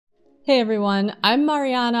Hey everyone, I'm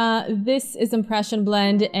Mariana, this is Impression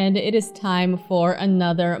Blend, and it is time for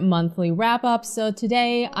another monthly wrap-up. So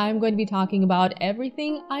today I'm going to be talking about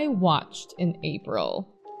everything I watched in April.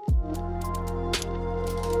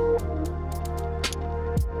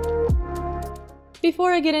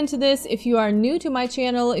 Before I get into this, if you are new to my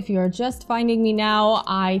channel, if you are just finding me now,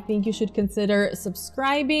 I think you should consider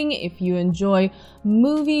subscribing if you enjoy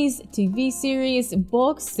movies, TV series,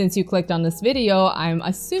 books. Since you clicked on this video, I'm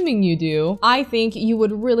assuming you do. I think you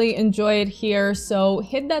would really enjoy it here, so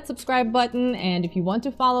hit that subscribe button, and if you want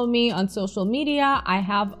to follow me on social media, I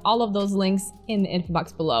have all of those links in the info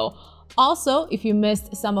box below. Also, if you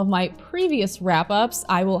missed some of my previous wrap-ups,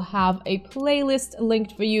 I will have a playlist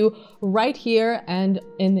linked for you right here and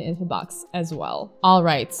in the info box as well.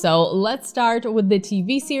 Alright, so let's start with the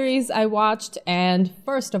TV series I watched, and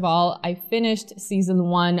first of all, I finished season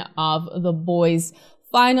 1 of The Boys.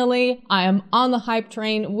 Finally, I am on the hype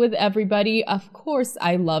train with everybody. Of course,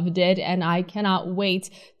 I loved it, and I cannot wait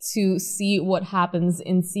to see what happens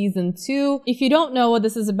in season 2. If you don't know what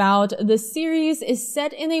this is about, the series is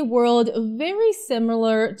set in a world very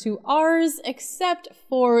similar to ours, except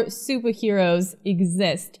for superheroes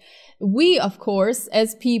exist. We, of course,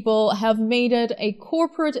 as people, have made it a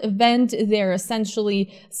corporate event. They're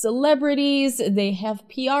essentially celebrities. They have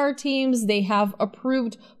PR teams. They have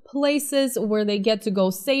approved places where they get to go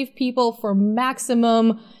save people for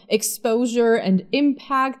maximum exposure and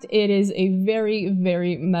impact. It is a very,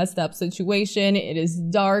 very messed up situation. It is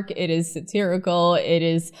dark, it is satirical, it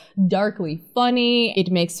is darkly funny.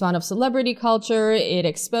 It makes fun of celebrity culture. It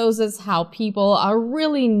exposes how people are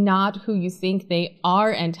really not who you think they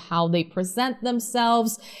are and how they present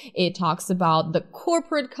themselves. It talks about the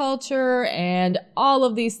corporate culture and all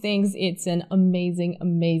of these things. It's an amazing,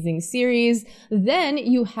 amazing series. Then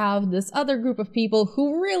you have this other group of people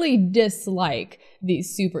who really dislike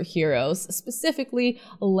these superheroes, specifically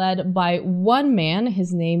led by one man.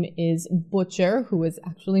 His name is Butcher, who is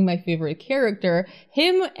actually my favorite character.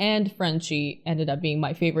 Him and Frenchie ended up being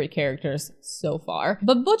my favorite characters so far.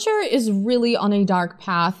 But Butcher is really on a dark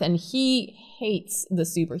path, and he hates the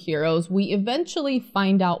superheroes. We eventually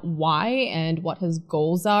find out why and what his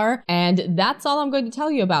goals are, and that's all I'm going to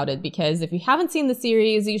tell you about it, because if you haven't seen the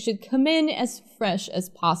series, you should come in as fresh as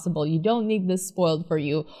possible. You don't need this spoiled for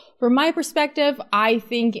you. From my perspective, I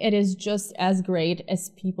think it is just as great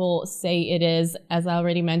as people say it is. As I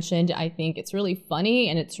already mentioned, I think it's really funny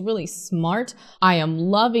and it's really smart. I am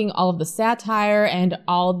loving all of the satire and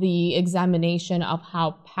all the examination of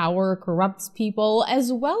how power corrupts people,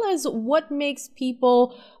 as well as what makes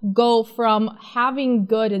people go from having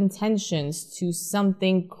good intentions to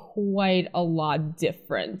something quite a lot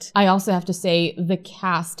different. I also have to say the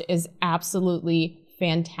cast is absolutely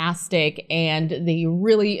fantastic, and they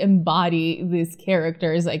really embody these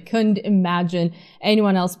characters. I couldn't imagine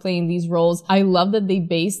anyone else playing these roles. I love that they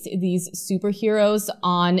based these superheroes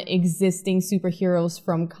on existing superheroes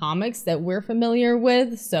from comics that we're familiar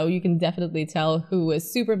with, so you can definitely tell who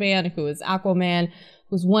is Superman, who is Aquaman,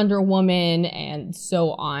 who's Wonder Woman, and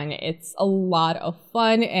so on. It's a lot of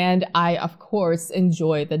fun, and I, of course,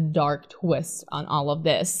 enjoy the dark twist on all of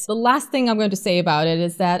this. The last thing I'm going to say about it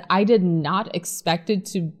is that I did not expect it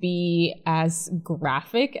to be as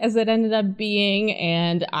graphic as it ended up being,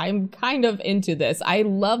 and I'm kind of into this. I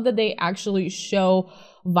love that they actually show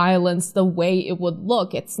violence the way it would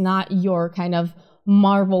look. It's not your kind of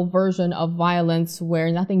Marvel version of violence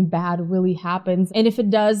where nothing bad really happens, and if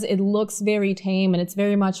it does, it looks very tame and it's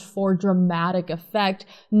very much for dramatic effect.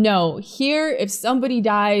 No, here, if somebody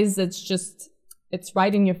dies, it's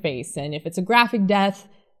right in your face, and if it's a graphic death,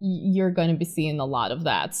 you're going to be seeing a lot of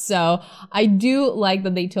that. So I do like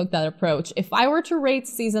that they took that approach. If I were to rate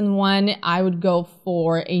season 1, I would go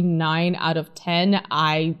for a 9 out of 10.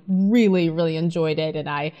 I really, really enjoyed it, and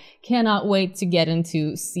I cannot wait to get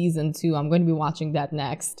into season 2. I'm going to be watching that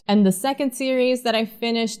next. And the second series that I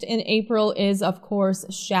finished in April is, of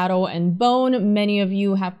course, Shadow and Bone. Many of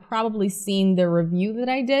you have probably seen the review that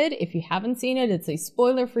I did. If you haven't seen it, it's a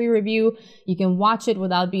spoiler-free review. You can watch it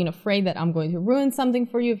without being afraid that I'm going to ruin something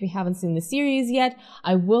for you. If you haven't seen the series yet,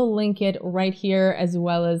 I will link it right here as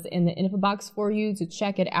well as in the info box for you to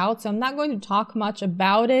check it out. So I'm not going to talk much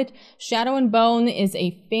about it. Shadow and Bone is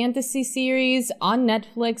a fantasy series on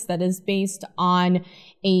Netflix that is based on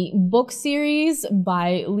a book series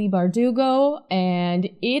by Leigh Bardugo, and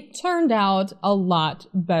it turned out a lot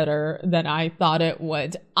better than I thought it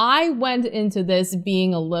would. I went into this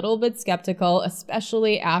being a little bit skeptical,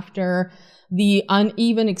 especially after the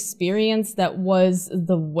uneven experience that was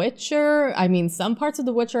The Witcher. I mean, some parts of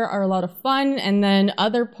The Witcher are a lot of fun, and then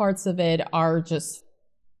other parts of it are just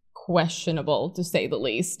questionable, to say the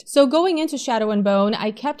least. So going into Shadow and Bone,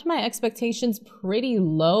 I kept my expectations pretty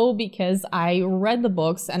low because I read the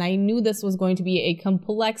books and I knew this was going to be a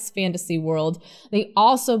complex fantasy world. They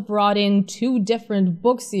also brought in 2 different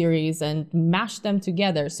book series and mashed them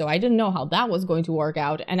together, so I didn't know how that was going to work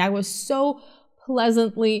out, and I was so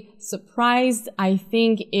pleasantly surprised. I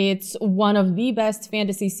think it's one of the best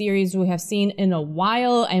fantasy series we have seen in a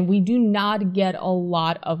while, and we do not get a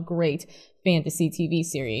lot of great fantasy TV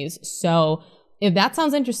series. So if that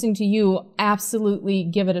sounds interesting to you, absolutely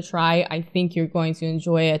give it a try. I think you're going to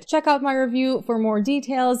enjoy it. Check out my review for more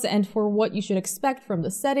details and for what you should expect from the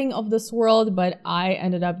setting of this world, but I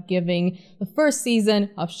ended up giving the first season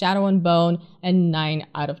of Shadow and Bone a 9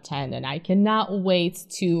 out of 10. And I cannot wait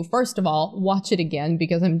to, first of all, watch it again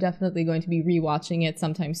because I'm definitely going to be rewatching it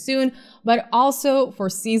sometime soon, but also for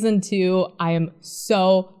season 2, I am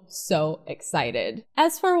so excited.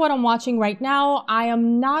 As for what I'm watching right now, I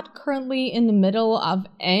am not currently in the middle of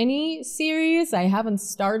any series. I haven't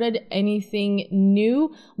started anything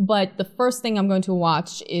new, but the first thing I'm going to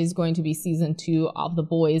watch is going to be season 2 of The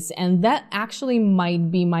Boys, and that actually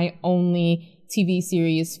might be my only TV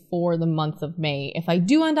series for the month of May. If I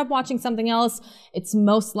do end up watching something else, it's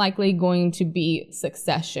most likely going to be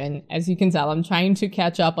Succession. As you can tell, I'm trying to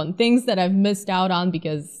catch up on things that I've missed out on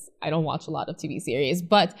because I don't watch a lot of TV series,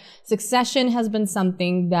 but Succession has been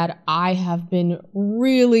something that I have been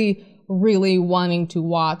really wanting to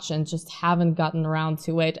watch and just haven't gotten around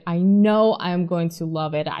to it. I know I'm going to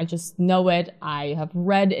love it. I just know it. I have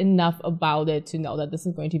read enough about it to know that this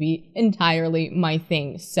is going to be entirely my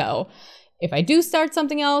thing. So if I do start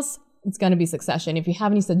something else, it's going to be Succession. If you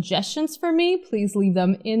have any suggestions for me, please leave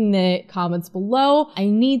them in the comments below. I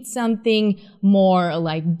need something more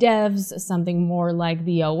like Devs, something more like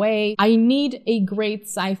The OA. I need a great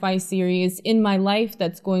sci-fi series in my life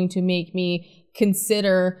that's going to make me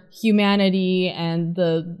consider humanity and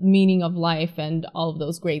the meaning of life and all of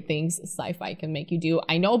those great things sci-fi can make you do.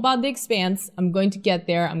 I know about The Expanse. I'm going to get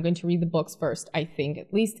there. I'm going to read the books first, I think,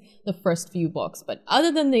 at least the first few books. But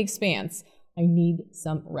other than The Expanse, I need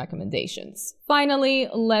some recommendations. Finally,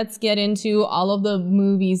 let's get into all of the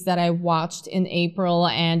movies that I watched in April.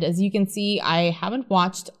 And as you can see, I haven't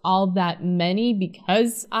watched all that many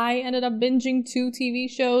because I ended up binging 2 TV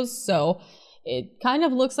shows. So it kind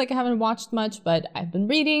of looks like I haven't watched much, but I've been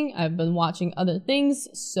reading, I've been watching other things.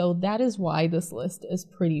 So that is why this list is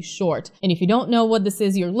pretty short. And if you don't know what this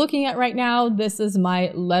is you're looking at right now, this is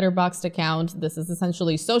my Letterboxd account. This is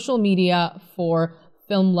essentially social media for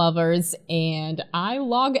film lovers, and I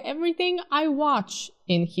log everything I watch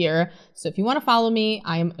in here. So if you want to follow me,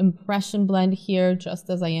 I am Impression Blend here, just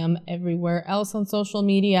as I am everywhere else on social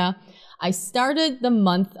media. I started the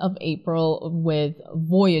month of April with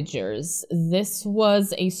Voyages. This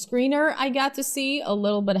was a screener I got to see a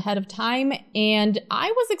little bit ahead of time, and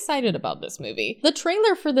I was excited about this movie. The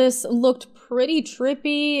trailer for this looked pretty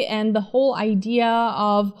trippy, and the whole idea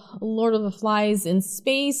of Lord of the Flies in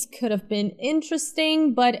space could have been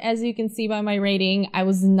interesting, but as you can see by my rating, I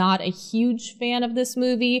was not a huge fan of this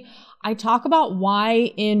movie. I talk about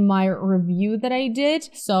why in my review that I did,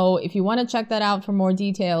 so if you want to check that out for more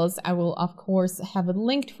details, I will of course have it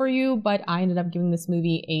linked for you, but I ended up giving this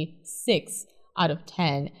movie a 6 out of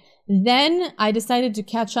 10. Then I decided to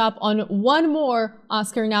catch up on one more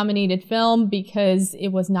Oscar-nominated film because it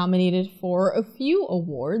was nominated for a few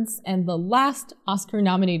awards, and the last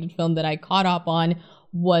Oscar-nominated film that I caught up on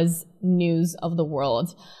was News of the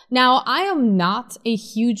World. Now, I am not a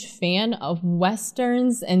huge fan of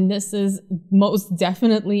Westerns, and this is most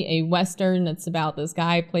definitely a Western. It's about this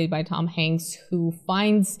guy played by Tom Hanks who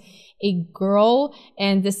finds a girl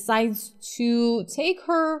and decides to take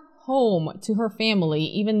her home to her family,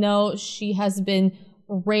 even though she has been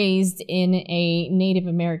raised in a Native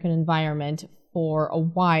American environment for a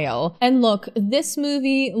while. And look, this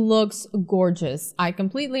movie looks gorgeous. I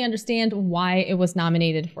completely understand why it was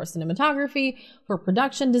nominated for cinematography, for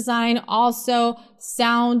production design, also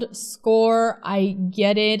sound, score. I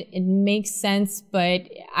get it. It makes sense, but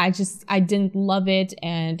I didn't love it.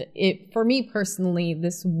 And for me personally,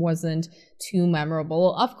 this wasn't too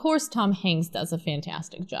memorable. Of course, Tom Hanks does a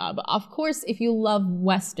fantastic job. Of course, if you love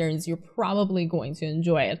Westerns, you're probably going to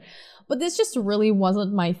enjoy it. But this just really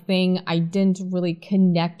wasn't my thing. I didn't really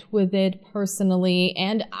connect with it personally,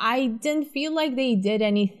 and I didn't feel like they did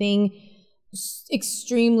anything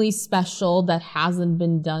extremely special that hasn't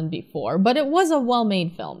been done before. But it was a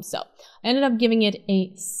well-made film, so I ended up giving it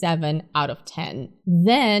a 7 out of 10.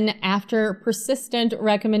 Then, after persistent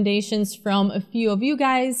recommendations from a few of you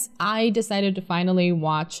guys, I decided to finally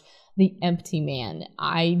watch The Empty Man.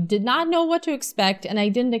 I did not know what to expect, and I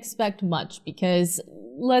didn't expect much because,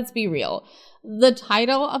 let's be real, the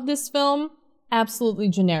title of this film, absolutely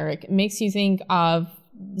generic. It makes you think of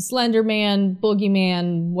Slender Man,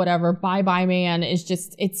 Boogeyman, whatever, Bye Bye Man.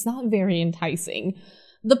 It's not very enticing.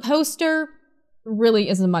 The poster really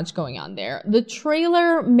isn't much going on there. The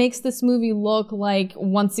trailer makes this movie look like,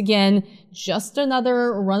 once again, just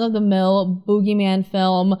another run-of-the-mill boogeyman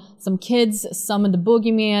film. Some kids summoned a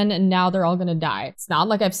boogeyman and now they're all gonna die. It's not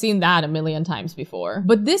like I've seen that a million times before.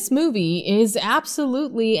 But this movie is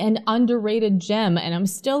absolutely an underrated gem, and I'm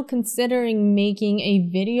still considering making a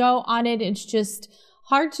video on it. It's just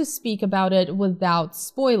hard to speak about it without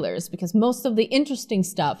spoilers, because most of the interesting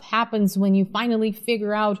stuff happens when you finally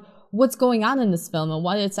figure out what's going on in this film and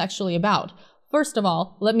what it's actually about. First of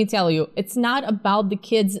all, let me tell you, it's not about the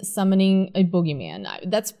kids summoning a boogeyman.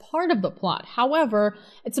 That's part of the plot. However,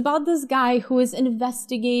 it's about this guy who is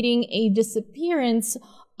investigating a disappearance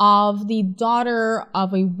of the daughter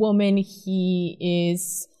of a woman he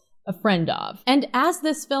is a friend of. And as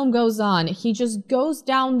this film goes on, he just goes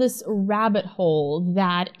down this rabbit hole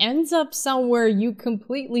that ends up somewhere you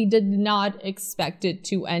completely did not expect it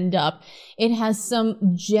to end up. It has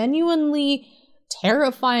some genuinely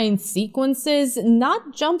terrifying sequences,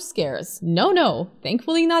 not jump scares. No,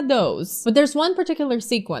 thankfully not those. But there's one particular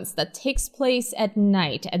sequence that takes place at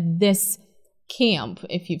night at this camp.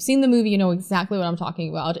 If you've seen the movie, you know exactly what I'm talking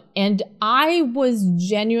about. And I was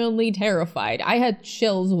genuinely terrified. I had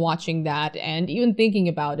chills watching that, and even thinking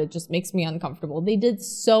about it just makes me uncomfortable. They did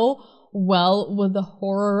so well with the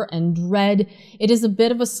horror and dread. It is a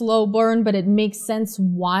bit of a slow burn, but it makes sense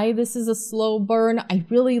why this is a slow burn. I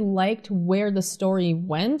really liked where the story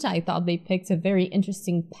went. I thought they picked a very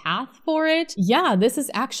interesting path for it. Yeah, this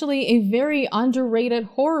is actually a very underrated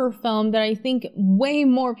horror film that I think way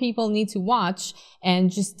more people need to watch.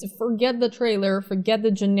 And just forget the trailer, forget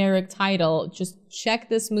the generic title, just check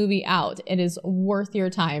this movie out. It is worth your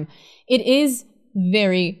time. It is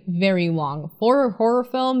very, very long. For a horror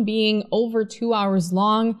film being over 2 hours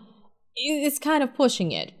long, it's kind of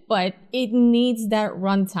pushing it, but it needs that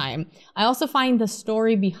runtime. I also find the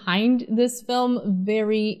story behind this film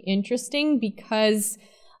very interesting because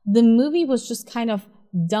the movie was just kind of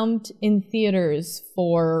dumped in theaters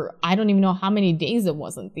for, I don't even know how many days it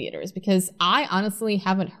was in theaters, because I honestly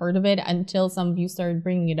haven't heard of it until some of you started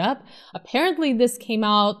bringing it up. Apparently this came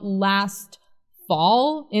out last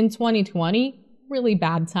fall in 2020. Really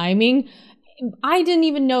bad timing. I didn't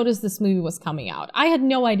even notice this movie was coming out. I had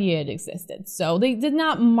no idea it existed, so they did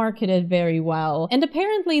not market it very well. And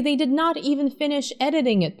apparently they did not even finish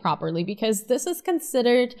editing it properly, because this is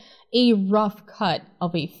considered a rough cut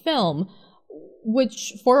of a film,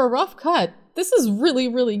 which for a rough cut, this is really,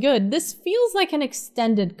 really good. This feels like an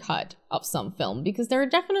extended cut of some film, because there are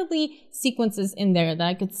definitely sequences in there that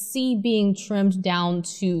I could see being trimmed down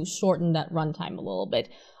to shorten that runtime a little bit.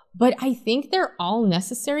 But I think they're all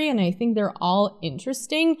necessary, and I think they're all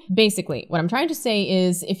interesting. Basically, what I'm trying to say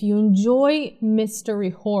is, if you enjoy mystery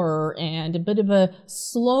horror and a bit of a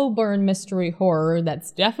slow burn mystery horror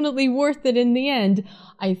that's definitely worth it in the end,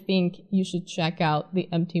 I think you should check out The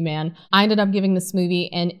Empty Man. I ended up giving this movie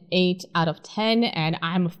an 8 out of 10, and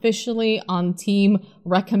I'm officially on team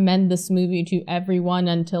recommend this movie to everyone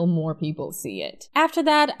until more people see it. After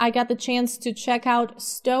that, I got the chance to check out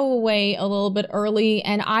Stowaway a little bit early,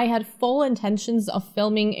 and I had full intentions of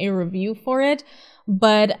filming a review for it,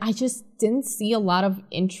 but I just didn't see a lot of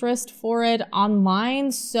interest for it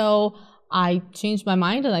online, so I changed my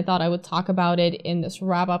mind and I thought I would talk about it in this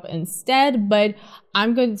wrap-up instead. But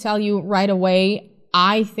I'm going to tell you right away,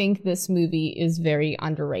 I think this movie is very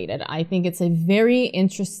underrated. I think it's a very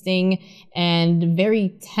interesting and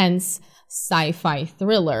very tense sci-fi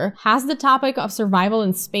thriller. Has the topic of survival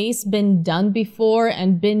in space been done before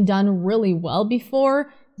and been done really well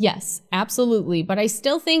before? Yes, absolutely. But I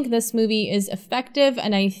still think this movie is effective,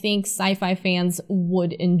 and I think sci-fi fans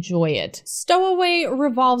would enjoy it. Stowaway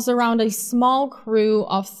revolves around a small crew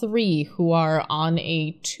of 3 who are on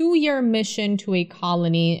a 2-year mission to a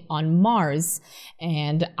colony on Mars.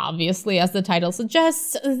 And obviously, as the title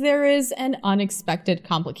suggests, there is an unexpected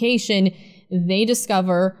complication. They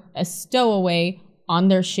discover a stowaway on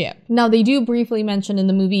their ship. Now, they do briefly mention in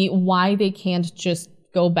the movie why they can't just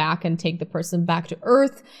go back and take the person back to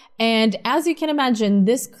Earth. And as you can imagine,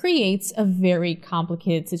 this creates a very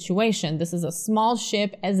complicated situation. This is a small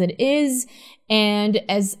ship as it is, and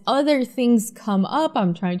as other things come up,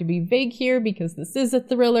 I'm trying to be vague here because this is a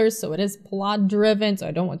thriller, so it is plot driven, so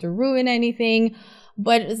I don't want to ruin anything.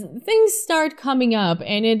 But things start coming up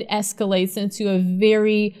and it escalates into a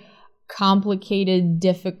very complicated,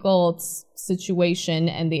 difficult situation,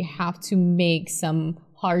 and they have to make some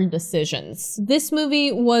hard decisions. This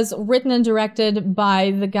movie was written and directed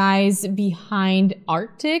by the guys behind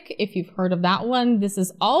Arctic, if you've heard of that one. This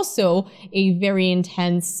is also a very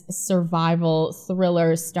intense survival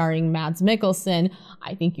thriller starring Mads Mikkelsen.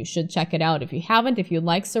 I think you should check it out if you haven't, if you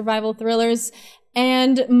like survival thrillers.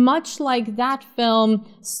 And much like that film,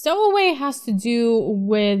 Stowaway has to do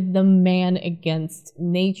with the man against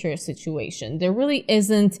nature situation. There really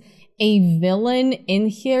isn't a villain in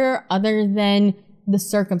here other than the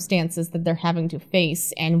circumstances that they're having to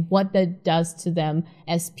face and what that does to them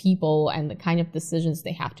as people and the kind of decisions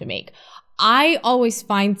they have to make. I always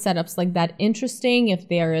find setups like that interesting if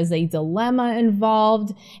there is a dilemma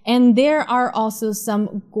involved, and there are also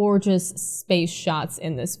some gorgeous space shots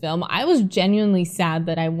in this film. I was genuinely sad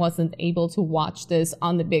that I wasn't able to watch this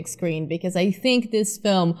on the big screen because I think this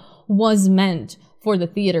film was meant for the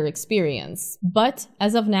theater experience. But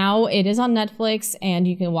as of now, it is on Netflix and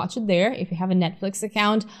you can watch it there if you have a Netflix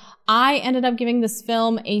account. I ended up giving this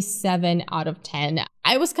film a 7 out of 10.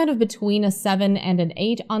 I was kind of between a 7 and an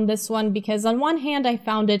 8 on this one because on one hand, I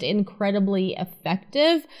found it incredibly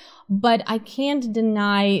effective, but I can't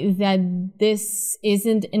deny that this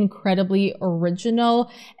isn't incredibly original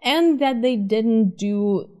and that they didn't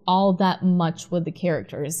do all that much with the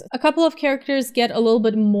characters. A couple of characters get a little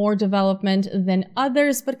bit more development than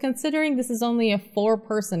others, but considering this is only a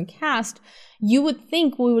 4-person cast, you would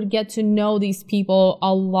think we would get to know these people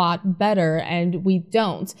a lot better, and we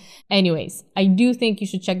don't. Anyways, I do think you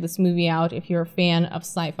should check this movie out if you're a fan of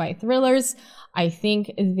sci-fi thrillers. I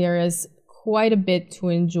think there is quite a bit to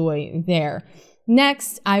enjoy there.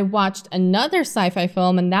 Next, I watched another sci-fi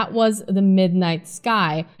film, and that was The Midnight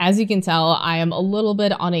Sky. As you can tell, I am a little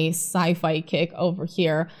bit on a sci-fi kick over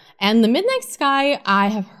here. And The Midnight Sky, I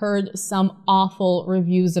have heard some awful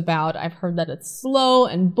reviews about. I've heard that it's slow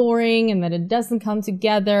and boring and that it doesn't come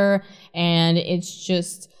together and it's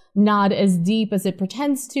just not as deep as it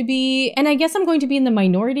pretends to be. And I guess I'm going to be in the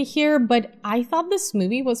minority here, but I thought this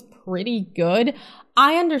movie was pretty good.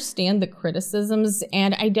 I understand the criticisms,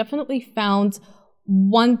 and I definitely found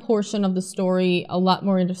one portion of the story a lot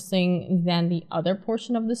more interesting than the other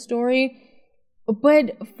portion of the story.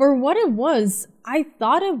 But for what it was, I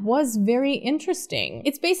thought it was very interesting.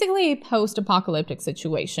 It's basically a post-apocalyptic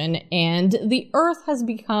situation, and the Earth has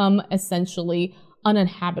become essentially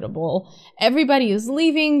uninhabitable. Everybody is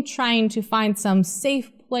leaving, trying to find some safe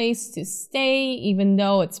place to stay, even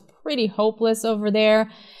though it's pretty hopeless over there.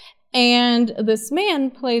 And this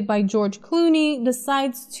man, played by George Clooney,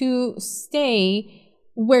 decides to stay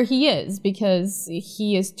where he is because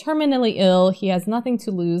he is terminally ill, he has nothing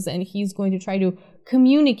to lose, and he's going to try to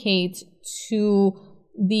communicate to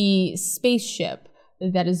the spaceship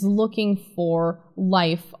that is looking for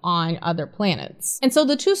life on other planets. And so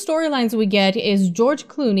the two storylines we get is George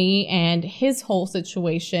Clooney and his whole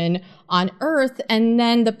situation on Earth, and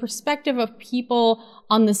then the perspective of people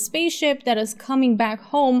on the spaceship that is coming back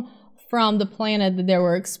home from the planet that they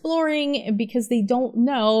were exploring because they don't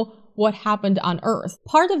know what happened on Earth.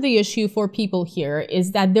 Part of the issue for people here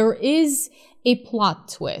is that there is a plot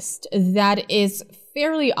twist that is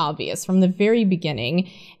fairly obvious from the very beginning.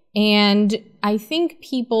 And I think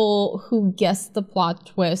people who guessed the plot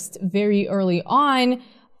twist very early on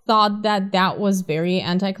thought that that was very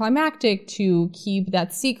anticlimactic to keep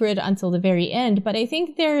that secret until the very end. But I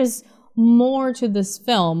think there's more to this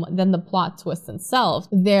film than the plot twist itself.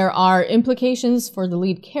 There are implications for the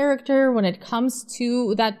lead character when it comes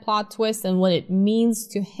to that plot twist and what it means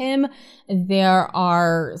to him. There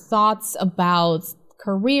are thoughts about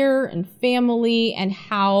career and family and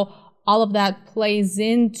how all of that plays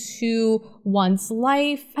into one's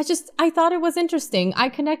life. I thought it was interesting. I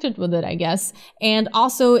connected with it, I guess. And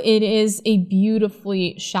also it is a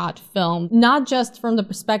beautifully shot film, not just from the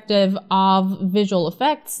perspective of visual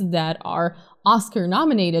effects that are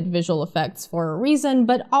Oscar-nominated visual effects for a reason,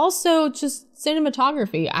 but also just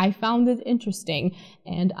cinematography. I found it interesting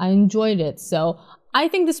and I enjoyed it. So I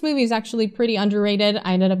think this movie is actually pretty underrated.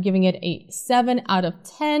 I ended up giving it a 7 out of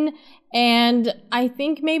 10. And I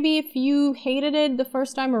think maybe if you hated it the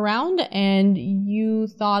first time around and you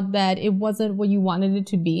thought that it wasn't what you wanted it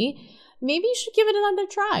to be, maybe you should give it another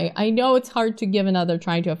try. I know it's hard to give another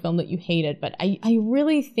try to a film that you hated, but I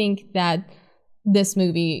really think that this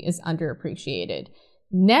movie is underappreciated.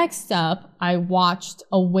 Next up, I watched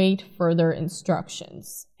Await Further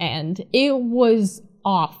Instructions, and it was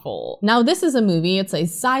awful. Now, this is a movie, it's a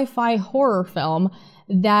sci-fi horror film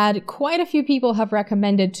that quite a few people have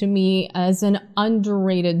recommended to me as an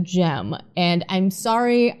underrated gem. And I'm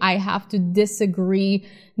sorry, I have to disagree.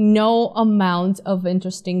 No amount of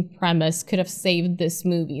interesting premise could have saved this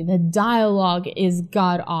movie. The dialogue is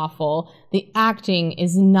god-awful. The acting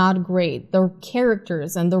is not great. The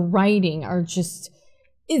characters and the writing are just...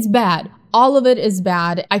 it's bad. All of it is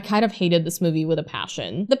bad. I kind of hated this movie with a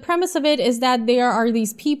passion. The premise of it is that there are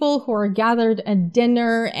these people who are gathered at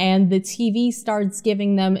dinner and the TV starts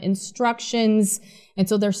giving them instructions. And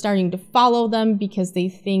so they're starting to follow them because they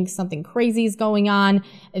think something crazy is going on.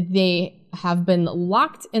 They have been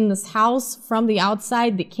locked in this house from the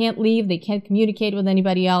outside. They can't leave. They can't communicate with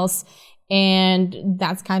anybody else. And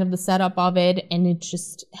that's kind of the setup of it. And it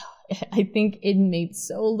just... I think it made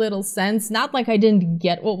so little sense. Not like I didn't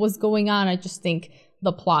get what was going on. I just think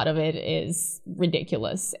the plot of it is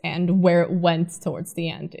ridiculous. And where it went towards the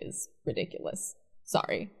end is ridiculous.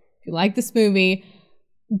 Sorry. If you like this movie,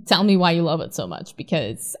 tell me why you love it so much,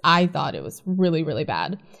 because I thought it was really, really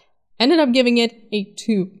bad. Ended up giving it a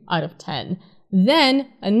 2 out of 10. Then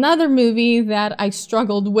another movie that I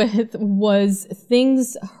struggled with was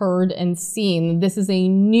Things Heard and Seen. This is a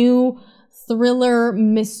new thriller,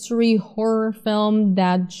 mystery, horror film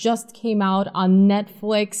that just came out on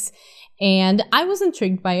Netflix. And I was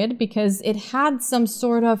intrigued by it because it had some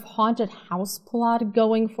sort of haunted house plot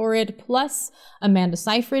going for it. Plus, Amanda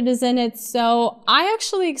Seyfried is in it. So I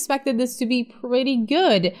actually expected this to be pretty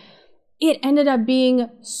good. It ended up being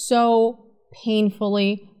so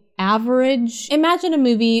painfully average. Imagine a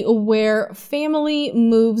movie where family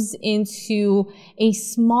moves into a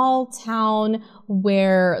small town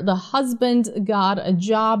where the husband got a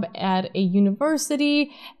job at a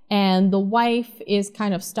university and the wife is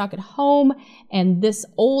kind of stuck at home, and this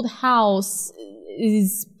old house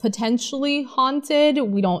is potentially haunted.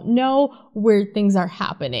 We don't know. Weird things are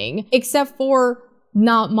happening, except for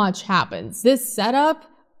not much happens. This setup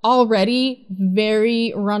already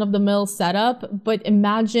very run-of-the-mill setup, but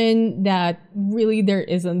imagine that really there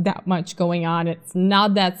isn't that much going on. It's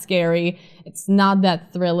not that scary. It's not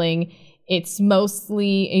that thrilling. It's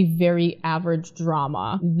mostly a very average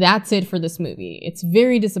drama. That's it for this movie. It's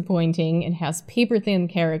very disappointing. It has paper-thin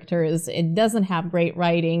characters. It doesn't have great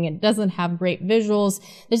writing. It doesn't have great visuals.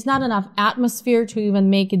 There's not enough atmosphere to even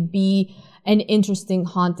make it be an interesting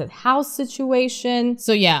haunted house situation.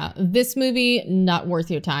 So yeah, this movie, not worth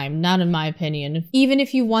your time, not in my opinion. Even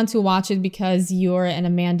if you want to watch it because you're an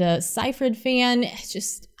Amanda Seyfried fan,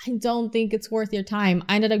 I don't think it's worth your time.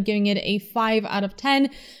 I ended up giving it a 5 out of 10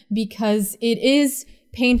 because it is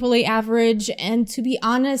painfully average. And to be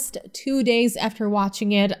honest, 2 days after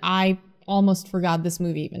watching it, I almost forgot this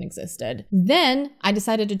movie even existed. Then I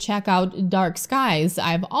decided to check out Dark Skies.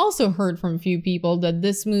 I've also heard from a few people that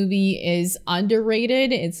this movie is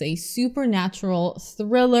underrated. It's a supernatural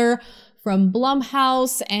thriller from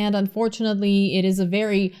Blumhouse, and unfortunately it is a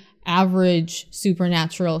very average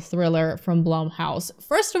supernatural thriller from Blumhouse.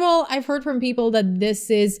 First of all, I've heard from people that this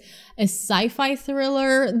is a sci-fi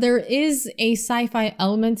thriller. There is a sci-fi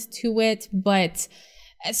element to it, but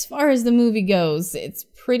as far as the movie goes, it's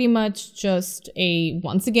pretty much just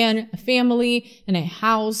once again, a family in a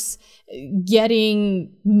house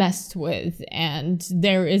getting messed with, and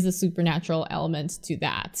there is a supernatural element to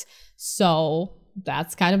that. So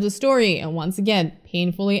that's kind of the story, and once again,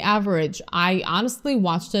 painfully average. I honestly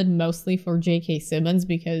watched it mostly for J.K. Simmons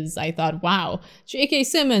because I thought, wow, J.K.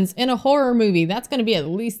 Simmons in a horror movie, that's going to be at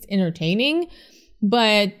least entertaining,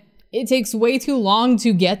 but it takes way too long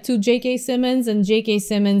to get to J.K. Simmons, and J.K.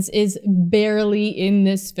 Simmons is barely in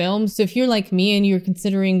this film. So if you're like me and you're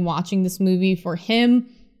considering watching this movie for him,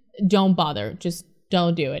 don't bother. Just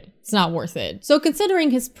don't do it. It's not worth it. So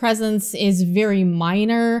considering his presence is very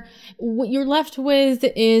minor, what you're left with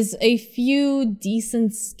is a few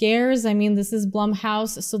decent scares. I mean, this is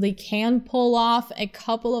Blumhouse, so they can pull off a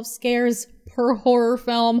couple of scares per horror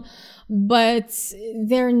film, but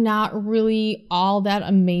they're not really all that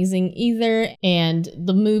amazing either. And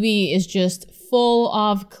the movie is just full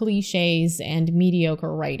of cliches and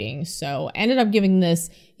mediocre writing. So I ended up giving this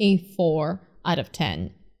a 4 out of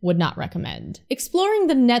 10. Would not recommend. Exploring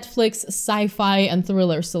the Netflix sci-fi and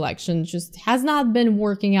thriller selection just has not been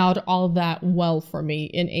working out all that well for me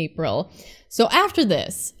in April. So after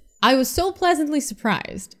this, I was so pleasantly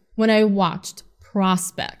surprised when I watched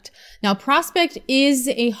Prospect. Now, Prospect is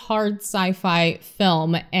a hard sci-fi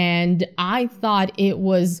film, and I thought it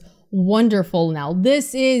was wonderful. Now,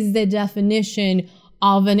 this is the definition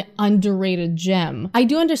of an underrated gem. I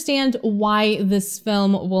do understand why this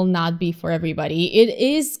film will not be for everybody. It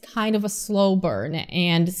is kind of a slow burn,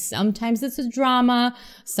 and sometimes it's a drama,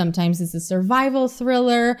 sometimes it's a survival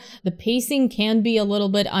thriller. The pacing can be a little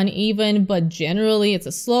bit uneven, but generally it's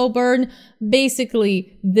a slow burn.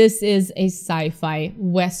 Basically, this is a sci-fi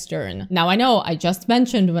western. Now, I know I just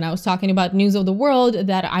mentioned when I was talking about News of the World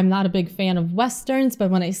that I'm not a big fan of westerns, but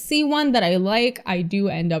when I see one that I like, I do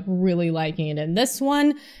end up really liking it. And this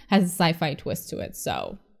one has a sci-fi twist to it.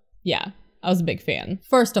 So yeah, I was a big fan.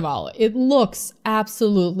 First of all, it looks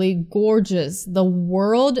absolutely gorgeous. The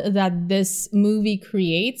world that this movie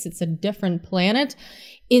creates, it's a different planet,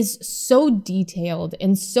 is so detailed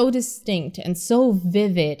and so distinct and so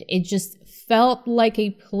vivid. It just felt like a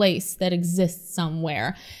place that exists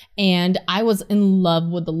somewhere. And I was in love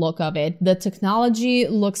with the look of it. The technology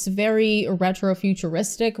looks very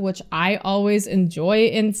retro-futuristic, which I always enjoy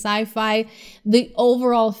in sci-fi. The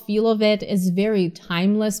overall feel of it is very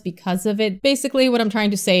timeless because of it. Basically, what I'm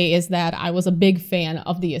trying to say is that I was a big fan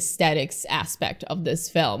of the aesthetics aspect of this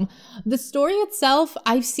film. The story itself,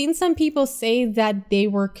 I've seen some people say that they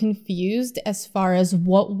were confused as far as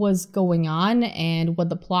what was going on and what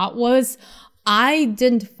the plot was. I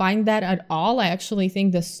didn't find that at all. I actually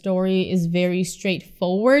think the story is very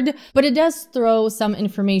straightforward, but it does throw some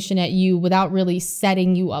information at you without really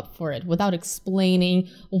setting you up for it, without explaining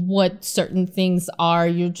what certain things are.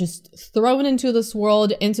 You're just thrown into this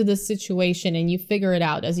world, into this situation, and you figure it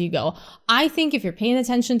out as you go. I think if you're paying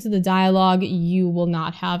attention to the dialogue, you will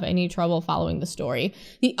not have any trouble following the story.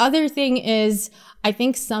 The other thing is, I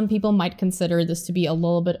think some people might consider this to be a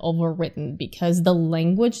little bit overwritten because the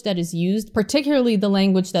language that is used, particularly the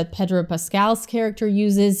language that Pedro Pascal's character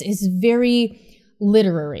uses, is very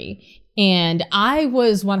literary. And I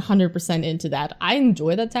was 100% into that. I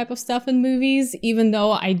enjoy that type of stuff in movies, even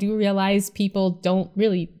though I do realize people don't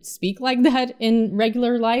really speak like that in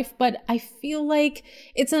regular life. But I feel like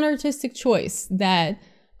it's an artistic choice that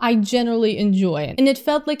I generally enjoy. And it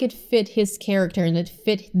felt like it fit his character and it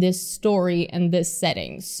fit this story and this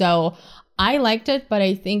setting. So I liked it, but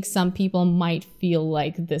I think some people might feel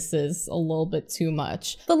like this is a little bit too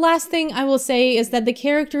much. The last thing I will say is that the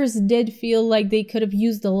characters did feel like they could have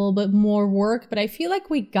used a little bit more work, but I feel like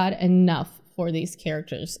we got enough for these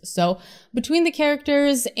characters. So between the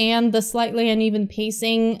characters and the slightly uneven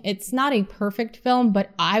pacing, it's not a perfect film, but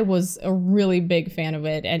I was a really big fan of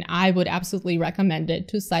it, and I would absolutely recommend it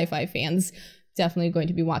to sci-fi fans. Definitely going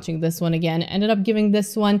to be watching this one again. Ended up giving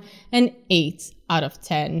this one an 8 out of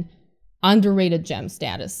 10. Underrated gem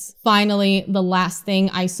status. Finally, the last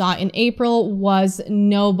thing I saw in April was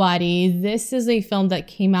Nobody. This is a film that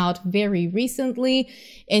came out very recently.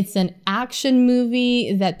 It's an action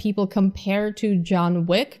movie that people compare to John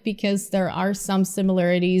Wick because there are some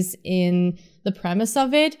similarities in the premise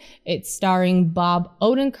of it. It's starring Bob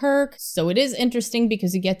Odenkirk. So it is interesting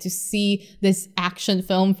because you get to see this action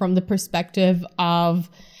film from the perspective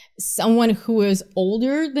of someone who is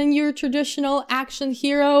older than your traditional action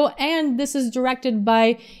hero, and this is directed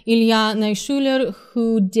by Ilya Naishuller,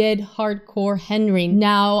 who did Hardcore Henry.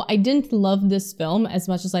 Now, I didn't love this film as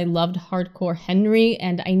much as I loved Hardcore Henry,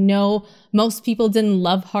 and I know most people didn't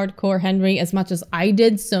love Hardcore Henry as much as I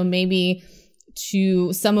did, so maybe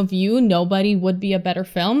to some of you, Nobody would be a better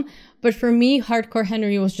film. But for me, Hardcore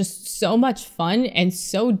Henry was just so much fun and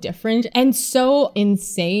so different and so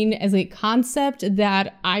insane as a concept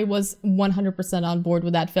that I was 100% on board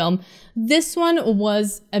with that film. This one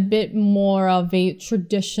was a bit more of a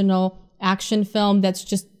traditional action film that's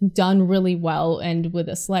just done really well and with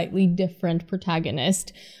a slightly different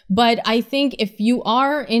protagonist. But I think if you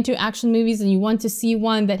are into action movies and you want to see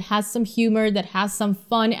one that has some humor, that has some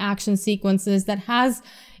fun action sequences, that has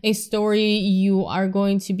a story you are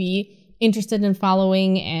going to be interested in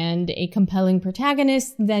following and a compelling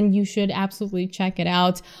protagonist, then you should absolutely check it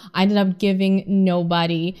out. I ended up giving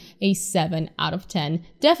Nobody a 7 out of 10.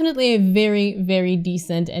 Definitely a very, very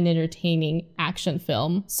decent and entertaining action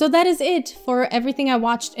film. So that is it for everything I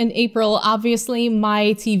watched in April. Obviously,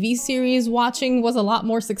 my TV series watching was a lot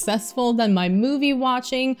more successful than my movie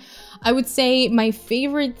watching. I would say my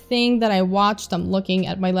favorite thing that I watched, I'm looking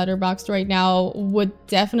at my Letterboxd right now, would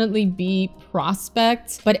definitely be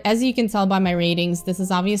Prospect. But as you can tell by my ratings, this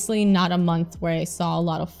is obviously not a month where I saw a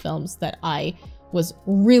lot of films that I was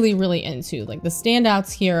really, really into. Like the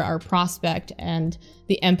standouts here are Prospect and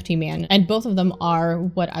The Empty Man, and both of them are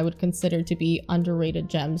what I would consider to be underrated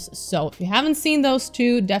gems. So if you haven't seen those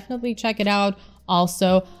two, definitely check it out.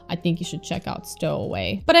 Also, I think you should check out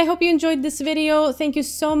Stowaway. But I hope you enjoyed this video. Thank you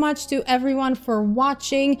so much to everyone for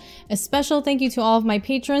watching. A special thank you to all of my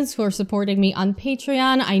patrons who are supporting me on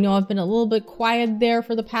Patreon. I know I've been a little bit quiet there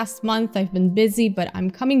for the past month. I've been busy, but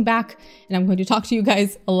I'm coming back and I'm going to talk to you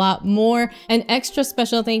guys a lot more. An extra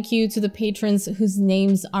special thank you to the patrons whose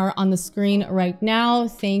names are on the screen right now.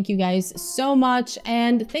 Thank you guys so much.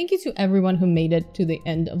 And thank you to everyone who made it to the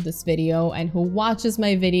end of this video and who watches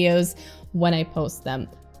my videos when I post them.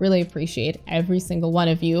 Really appreciate every single one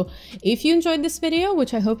of you. If you enjoyed this video,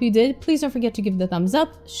 which I hope you did, please don't forget to give the thumbs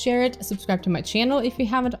up, share it, subscribe to my channel if you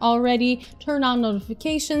haven't already, turn on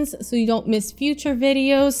notifications so you don't miss future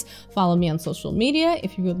videos, follow me on social media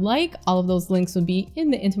if you would like. All of those links will be in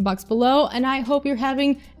the info box below, and I hope you're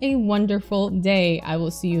having a wonderful day. I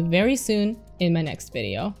will see you very soon in my next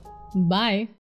video. Bye!